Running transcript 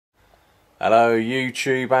Hello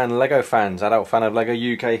YouTube and Lego fans, adult fan of Lego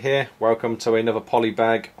UK here. Welcome to another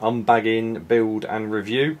Polybag unbagging, build and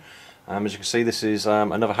review. As you can see, this is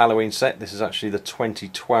another Halloween set. This is actually the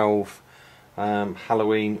 2012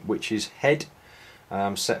 Halloween Witch's Head.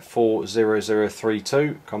 Set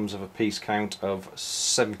 40032. Comes with a piece count of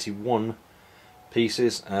 71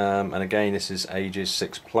 pieces, and again this is ages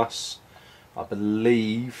 6+. I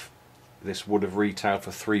believe this would have retailed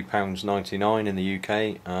for £3.99 in the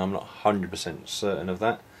UK. I'm not 100% certain of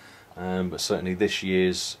that, but certainly this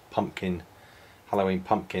year's Halloween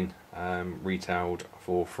pumpkin retailed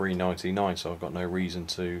for £3.99, so I've got no reason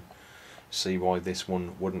to see why this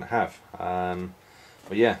one wouldn't have. But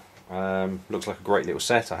yeah, looks like a great little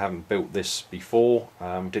set. I haven't built this before,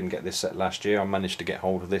 didn't get this set last year. I managed to get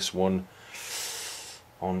hold of this one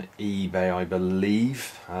on eBay, I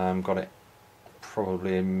believe. Got it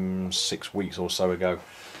probably 6 weeks or so ago.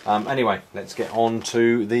 Anyway, let's get on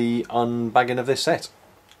to the unbagging of this set.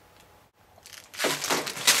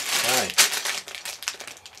 Okay.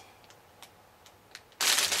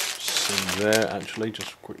 See there, actually,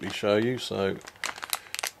 just quickly show you. So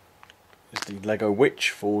it's the Lego Witch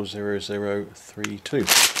 40032.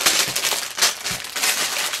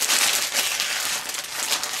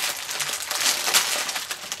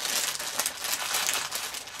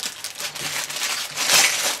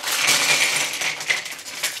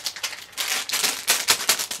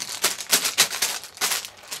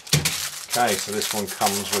 Okay, so this one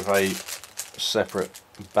comes with a separate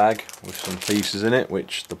bag with some pieces in it,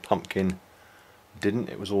 which the pumpkin didn't.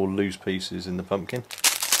 It was all loose pieces in the pumpkin.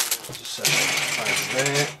 Let's just set that over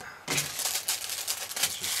there.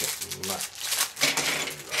 Let's just get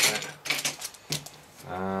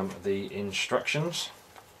that. The instructions.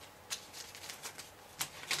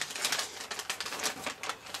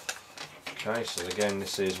 Okay, so again,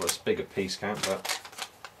 this is it's bigger piece count, but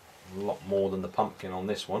a lot more than the pumpkin on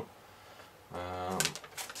this one.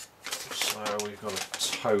 So we've got a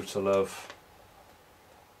total of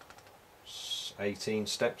 18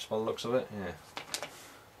 steps by the looks of it. Yeah,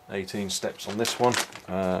 18 steps on this one.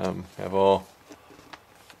 We have our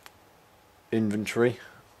inventory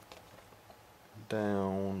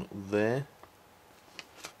down there,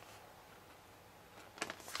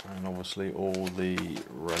 and obviously all the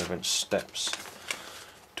relevant steps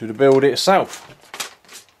to the build itself.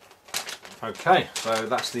 Okay, so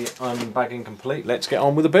that's the unbagging complete. Let's get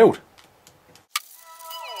on with the build.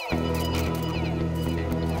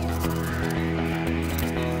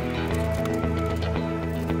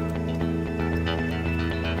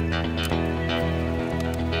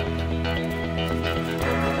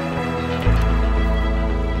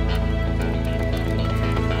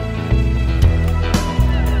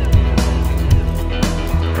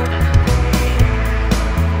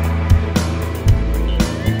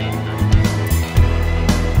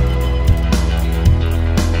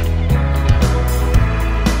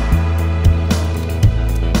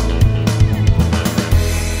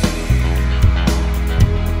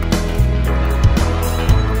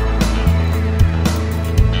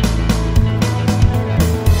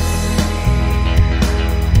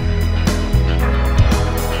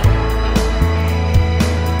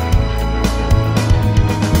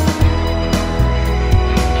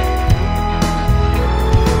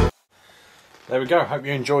 There we go, hope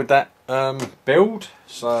you enjoyed that build.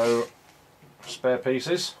 So, spare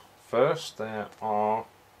pieces first. There are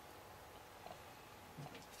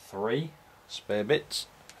 3 spare bits,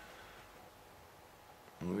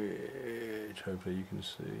 which hopefully you can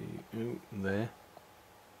see. There.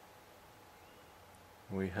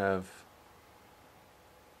 We have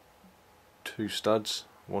 2 studs,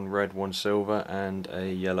 one red, one silver, and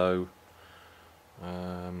a yellow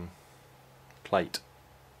plate.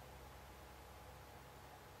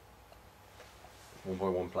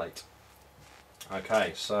 1x1 plate.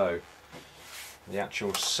 Okay, so the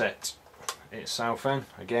actual set itself then,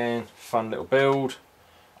 again, fun little build.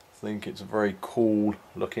 I think it's a very cool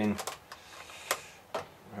looking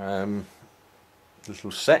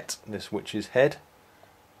little set, this witch's head,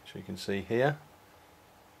 which you can see here.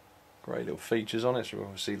 Great little features on it, so you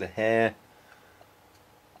can see the hair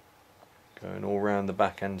going all around the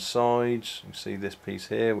back and sides. You can see this piece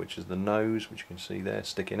here, which is the nose, which you can see there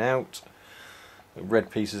sticking out.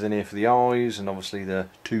 Red pieces in here for the eyes, and obviously the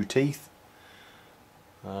 2 teeth.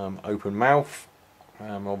 Open mouth.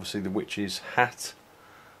 Obviously the witch's hat.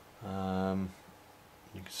 You can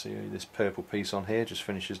see this purple piece on here just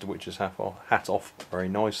finishes the witch's hat off very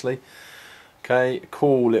nicely. Okay, a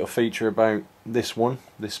cool little feature about this one,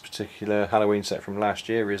 this particular Halloween set from last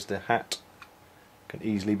year, is the hat can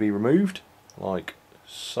easily be removed, like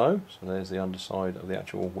so there's the underside of the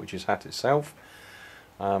actual witch's hat itself,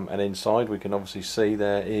 and inside we can obviously see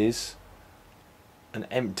there is an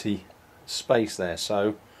empty space there,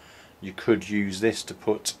 so you could use this to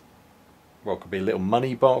put, well, it could be a little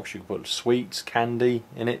money box, you could put sweets, candy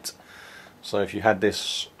in it. So if you had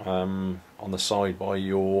this on the side by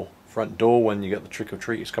your front door when you get the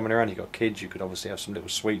trick-or-treaters coming around, you've got kids, you could obviously have some little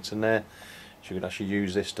sweets in there. So you could actually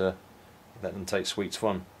use this to let them take sweets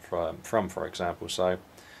from, for example. So as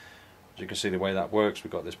you can see the way that works,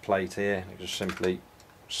 we've got this plate here, it just simply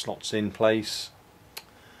slots in place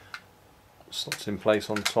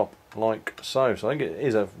on top like so. So I think it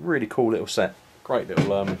is a really cool little set, great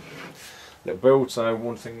little build. So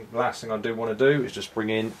last thing I do want to do is just bring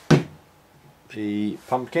in the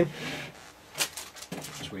pumpkin,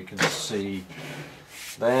 as we can see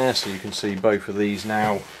there. So you can see both of these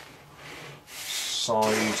now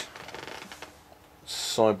side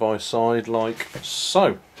by side like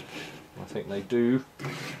so. I think they do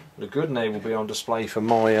look good, and they will be on display for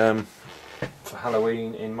my for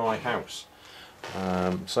Halloween in my house.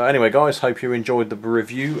 So anyway guys, hope you enjoyed the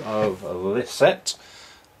review of this set,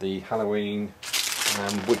 the Halloween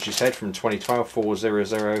Witch's Head from 2012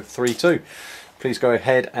 40032. Please go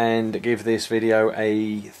ahead and give this video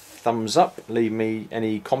a thumbs up, leave me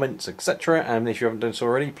any comments, etc. And if you haven't done so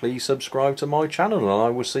already, please subscribe to my channel, and I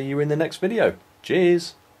will see you in the next video.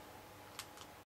 Cheers!